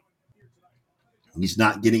to do. He's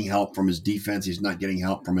not getting help from his defense. He's not getting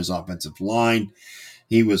help from his offensive line.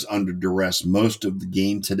 He was under duress most of the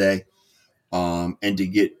game today. And to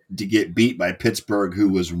get beat by Pittsburgh, who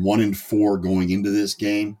was 1-4 going into this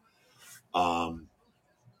game. He was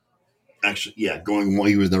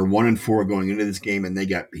there 1-4 going into this game, and he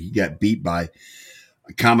got beat by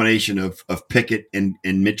a combination of Pickett and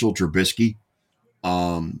Mitchell Trubisky.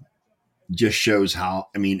 Just shows how,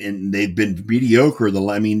 and they've been mediocre.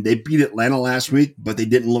 They beat Atlanta last week, but they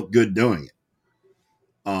didn't look good doing it.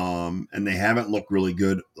 And they haven't looked really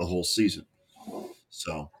good the whole season.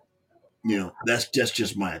 So, that's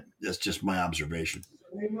just my observation.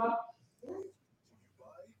 Yeah,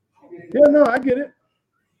 no, I get it.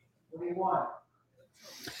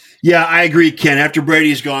 Yeah, I agree, Ken. After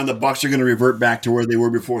Brady's gone, the Bucs are going to revert back to where they were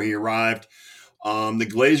before he arrived. The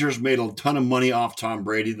Glazers made a ton of money off Tom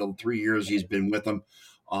Brady the 3 years he's been with them,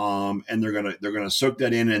 and they're gonna soak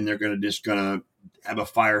that in, and they're gonna have a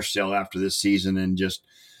fire sale after this season, and just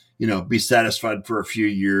be satisfied for a few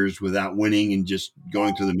years without winning and just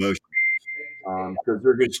going through the motions.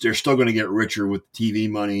 because they're still going to get richer with TV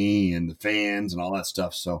money and the fans and all that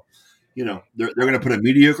stuff. So, they're going to put a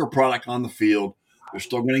mediocre product on the field. They're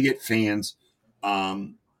still going to get fans,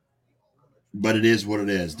 but it is what it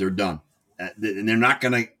is. They're done, and they're not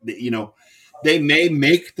going to. They may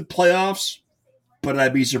make the playoffs, but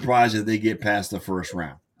I'd be surprised if they get past the first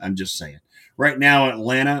round. I'm just saying. Right now,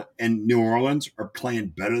 Atlanta and New Orleans are playing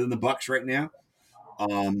better than the Bucks right now.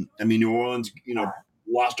 New Orleans,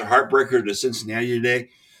 lost a heartbreaker to Cincinnati today,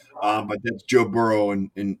 but that's Joe Burrow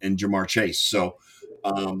and Jamar Chase. So,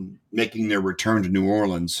 making their return to New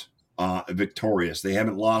Orleans victorious. They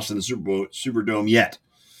haven't lost in the Superdome yet.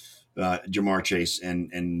 Jamar Chase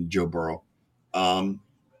and Joe Burrow,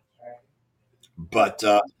 but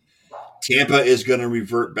Tampa is going to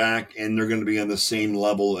revert back, and they're going to be on the same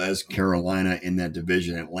level as Carolina in that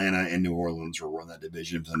division. Atlanta and New Orleans will run that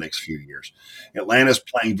division for the next few years. Atlanta's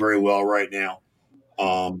playing very well right now.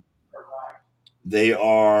 They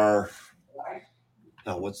are.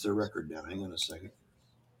 Oh, what's their record now? Hang on a second.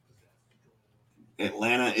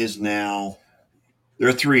 Atlanta is now.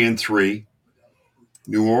 They're 3-3.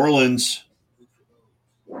 New Orleans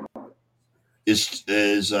is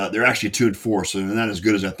they're actually 2-4, so they're not as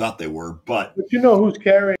good as I thought they were. But who's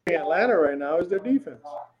carrying Atlanta right now is their defense.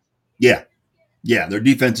 Yeah, their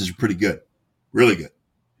defense is pretty good, really good.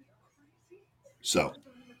 So,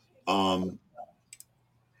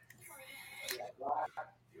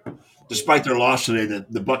 despite their loss today,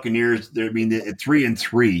 the Buccaneers, at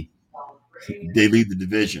 3-3, they lead the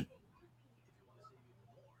division.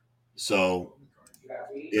 So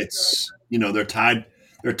it's they're tied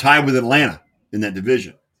with Atlanta in that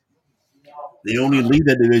division. They only lead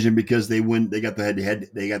that division because they win. They got the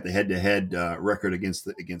head-to-head record against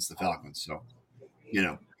the Falcons. So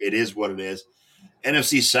it is what it is.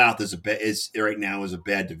 NFC South is right now a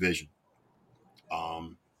bad division.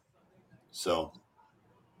 Well,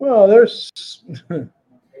 there's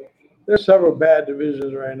several bad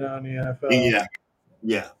divisions right now in the NFL.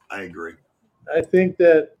 Yeah, I agree. I think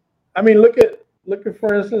that look at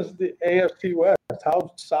for instance the AFC West.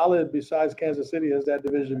 How solid besides Kansas City has that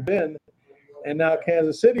division been? And now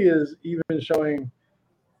Kansas City is even showing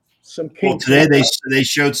some kinks. Well, today they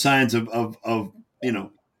showed signs of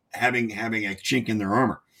having a chink in their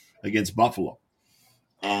armor against Buffalo.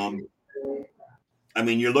 You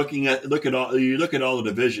look at all the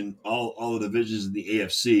division, all the divisions in the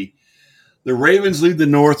AFC. The Ravens lead the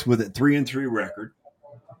North with a 3-3 record.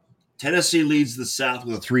 Tennessee leads the South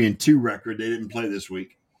with a 3-2 record. They didn't play this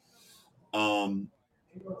week. And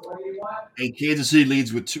Kansas City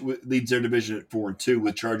leads their division at 4-2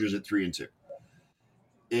 with Chargers at 3-2.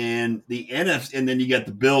 And the NFC, and then you got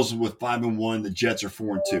the Bills with 5-1. The Jets are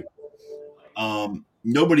 4-2.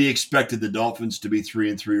 Nobody expected the Dolphins to be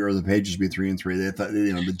 3-3 or the Patriots to be 3-3. They thought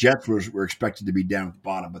the Jets were expected to be down at the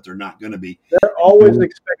bottom, but they're not going to be. They're always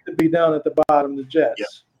expected to be down at the bottom. The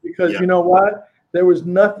Jets, because you know what? There was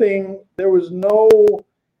nothing. There was no.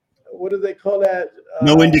 What do they call that?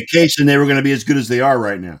 No indication they were going to be as good as they are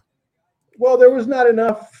right now. Well, there was not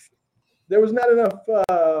enough. There was not enough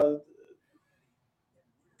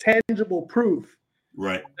tangible proof,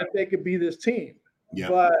 right, that they could be this team. Yeah.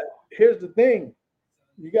 But here's the thing: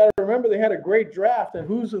 you got to remember they had a great draft, and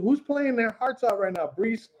who's playing their hearts out right now?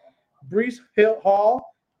 Brees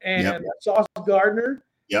Hall and Sauce Gardner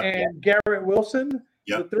and Garrett Wilson.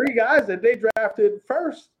 The three guys that they drafted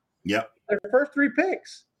first. Their first three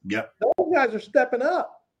picks. Those guys are stepping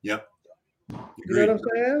up. Agreed. You know what I'm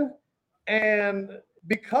saying? And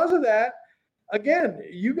because of that, again,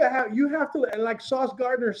 you have to, and like Sauce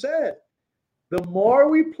Gardner said, the more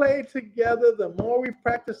we play together, the more we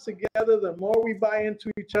practice together, the more we buy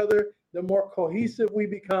into each other, the more cohesive we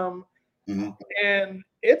become. Mm-hmm. And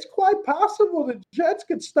it's quite possible the Jets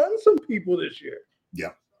could stun some people this year.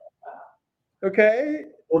 Okay.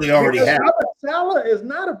 Well, they already have. Saleh is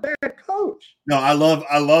not a bad coach. No, I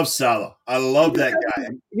love Saleh. I love that guy.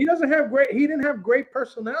 He didn't have great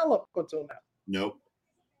personnel up until now. Nope.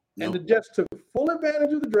 And the Jets took full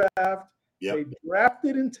advantage of the draft. They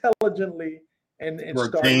drafted intelligently and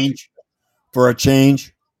for a change.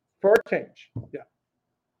 Yeah.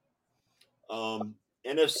 The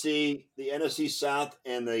NFC South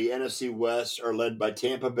and the NFC West are led by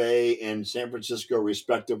Tampa Bay and San Francisco,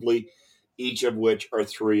 respectively, each of which are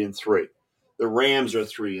 3-3. The Rams are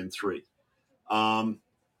 3-3.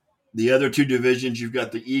 The other two divisions, you've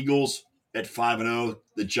got the Eagles at 5-0,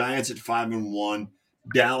 the Giants at 5-1,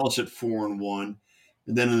 Dallas at 4-1.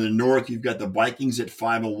 And then in the North, you've got the Vikings at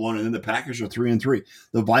 5-1, and then the Packers are 3-3.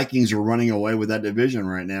 The Vikings are running away with that division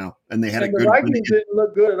right now, and they had the Vikings didn't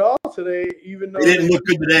look good at all today, even though they didn't look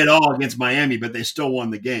good today at all against Miami, but they still won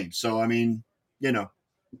the game. So you know.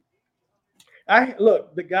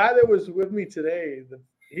 Look, the guy that was with me today,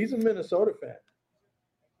 he's a Minnesota fan.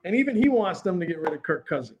 And even he wants them to get rid of Kirk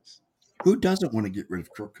Cousins. Who doesn't want to get rid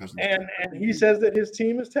of Kirk Cousins? And he says that his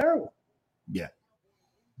team is terrible. Yeah.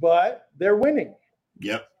 But they're winning.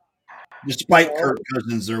 Yep. Despite Kirk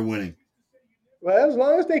Cousins, they're winning. Well, as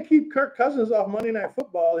long as they keep Kirk Cousins off Monday Night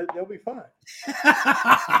Football, they'll be fine.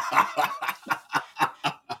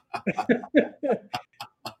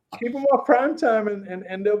 Keep them off primetime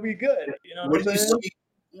and they'll be good. You know what I'm saying?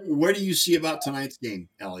 Where do you see about tonight's game,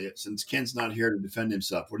 Eliot? Since Ken's not here to defend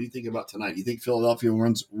himself, what do you think about tonight? You think Philadelphia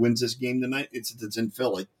wins this game tonight? It's in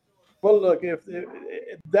Philly. Well, look, if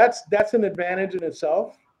that's an advantage in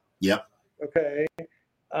itself. Yep. Okay.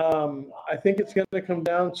 I think it's going to come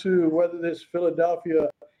down to whether this Philadelphia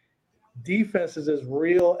defense is as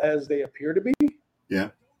real as they appear to be.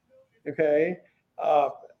 Yeah. Okay.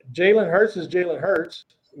 Jalen Hurts is Jalen Hurts.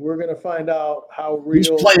 We're going to find out how real. He's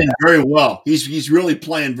playing very well. He's really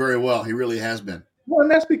playing very well. He really has been. Well, and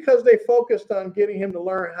that's because they focused on getting him to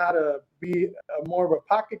learn how to be more of a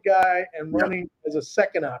pocket guy and running as a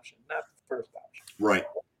second option, not the first option. Right.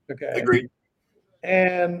 Okay. Agreed.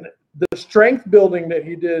 And the strength building that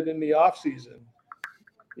he did in the offseason,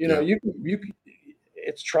 you know,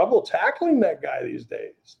 it's trouble tackling that guy these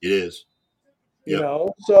days. It is. You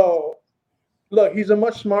know, so look, he's a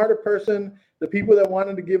much smarter person. The people that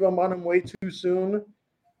wanted to give him on him way too soon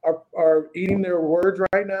are eating their words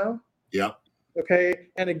right now. Yeah. Okay.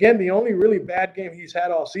 And again, the only really bad game he's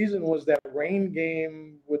had all season was that rain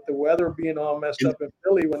game with the weather being all messed up in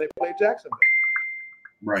Philly when they played Jacksonville.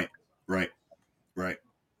 Right.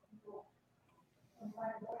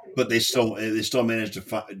 But they still managed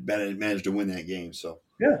to win that game. So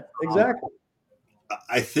yeah, exactly.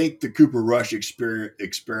 I think the Cooper Rush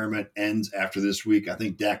experiment ends after this week. I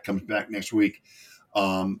think Dak comes back next week,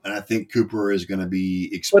 and I think Cooper is going to be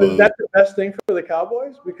exposed. But is that the best thing for the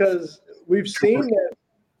Cowboys? Because we've seen that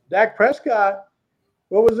Dak Prescott.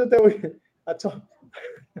 What was it that I told?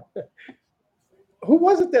 Who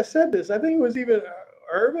was it that said this? I think it was even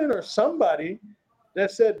Irvin or somebody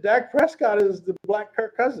that said Dak Prescott is the Black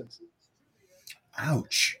Kirk Cousins.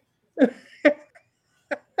 Ouch.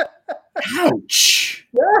 Ouch.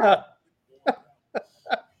 Yeah.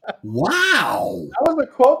 Wow. That was a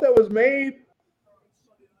quote that was made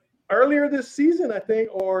earlier this season, I think,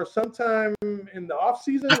 or sometime in the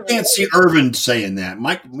offseason. I can't see Irvin saying that.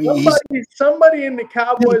 Somebody in the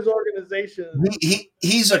Cowboys organization.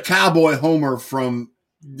 He's a Cowboy homer from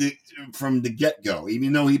the get-go,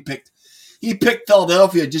 even though he picked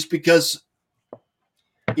Philadelphia just because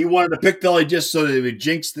he wanted to pick Philly just so that it would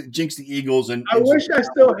jinx the Eagles. And I wish I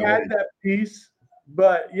still had that piece,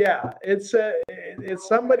 but yeah, it's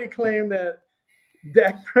somebody claimed that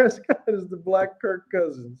Dak Prescott is the Black Kirk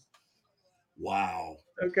Cousins. Wow.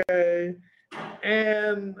 Okay,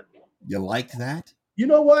 and you like that? You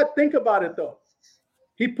know what? Think about it though.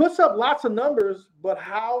 He puts up lots of numbers, but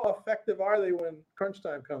how effective are they when crunch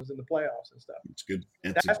time comes in the playoffs and stuff? It's good.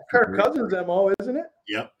 That's Kirk Cousins' MO, isn't it?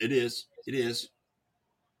 Yep, it is. It is.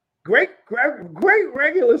 Great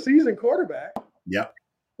regular season quarterback. Yep.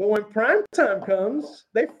 But when prime time comes,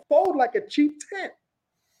 they fold like a cheap tent.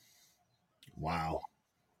 Wow.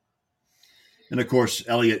 And of course,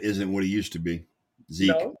 Eliot isn't what he used to be. Zeke.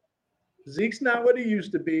 No, Zeke's not what he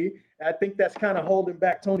used to be. I think that's kind of holding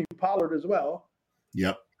back Tony Pollard as well.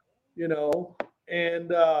 Yep. You know,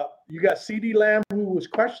 and you got CeeDee Lamb, who was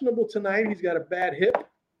questionable tonight. He's got a bad hip.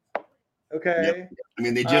 Okay. Yep. I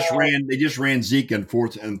mean, they just ran Zeke on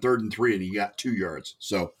 4th and 3rd and 3, and he got 2 yards.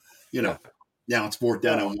 So, you know, now it's 4th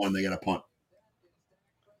down and 1. They got a punt.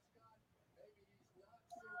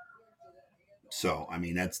 So, I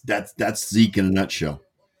mean, that's Zeke in a nutshell.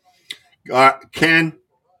 Ken.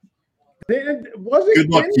 Good luck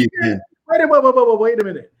to you, Ken. Wait a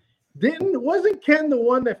minute. Wasn't Ken the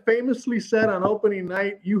one that famously said on opening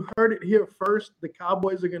night, "You heard it here first, the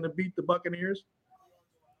Cowboys are going to beat the Buccaneers"?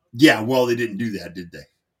 Yeah, well, they didn't do that, did they?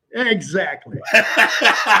 Exactly.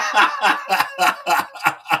 I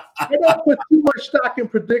don't put too much stock in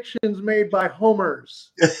predictions made by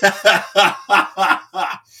homers.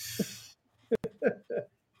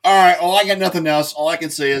 All right. Well, I got nothing else. All I can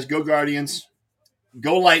say is go Guardians,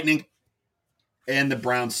 go Lightning, and the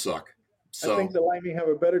Browns suck. So I think the Lightning have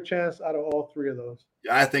a better chance out of all 3 of those.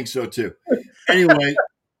 I think so too. Anyway,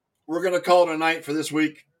 we're going to call it a night for this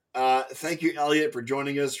week. Thank you, Eliot, for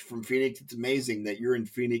joining us from Phoenix. It's amazing that you're in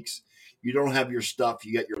Phoenix. You don't have your stuff.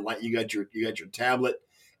 You got your light. You got your tablet,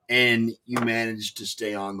 and you managed to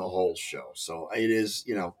stay on the whole show. So it is,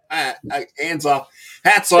 you know, hats off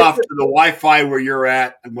to the Wi-Fi where you're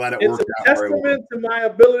at. I'm glad it worked out very well. It's a testament to my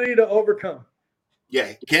ability to overcome.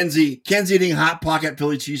 Yeah, Ken's eating Hot Pocket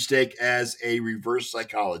Philly cheesesteak as a reverse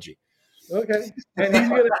psychology. Okay, and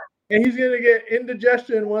he's gonna get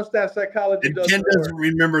indigestion once that psychology And doesn't Ken doesn't work.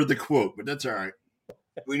 remember the quote, but that's all right.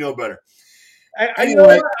 We know better. You know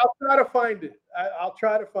what? I'll try to find it. I'll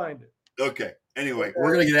try to find it. Okay. Anyway,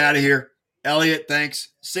 we're gonna get out of here. Eliot,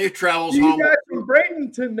 thanks. Safe travels See home. you guys from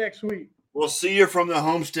Bradenton next week. We'll see you from the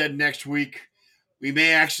homestead next week. We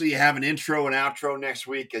may actually have an intro and outro next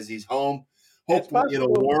week as he's home. Hopefully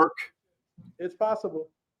it'll work. It's possible.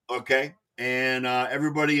 Okay. And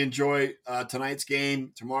everybody enjoy tonight's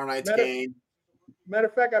game, tomorrow night's game. Matter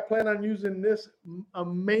of fact, I plan on using this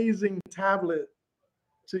amazing tablet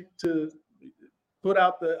to put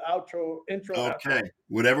out the intro. Okay.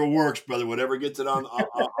 Whatever works, brother. Whatever gets it on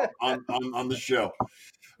the show.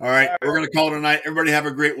 All right. We're going to call it a night. Everybody have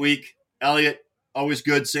a great week. Eliot, always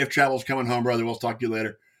good. Safe travels coming home, brother. We'll talk to you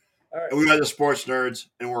later. All right. And we are the Sports Nerds,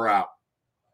 and we're out.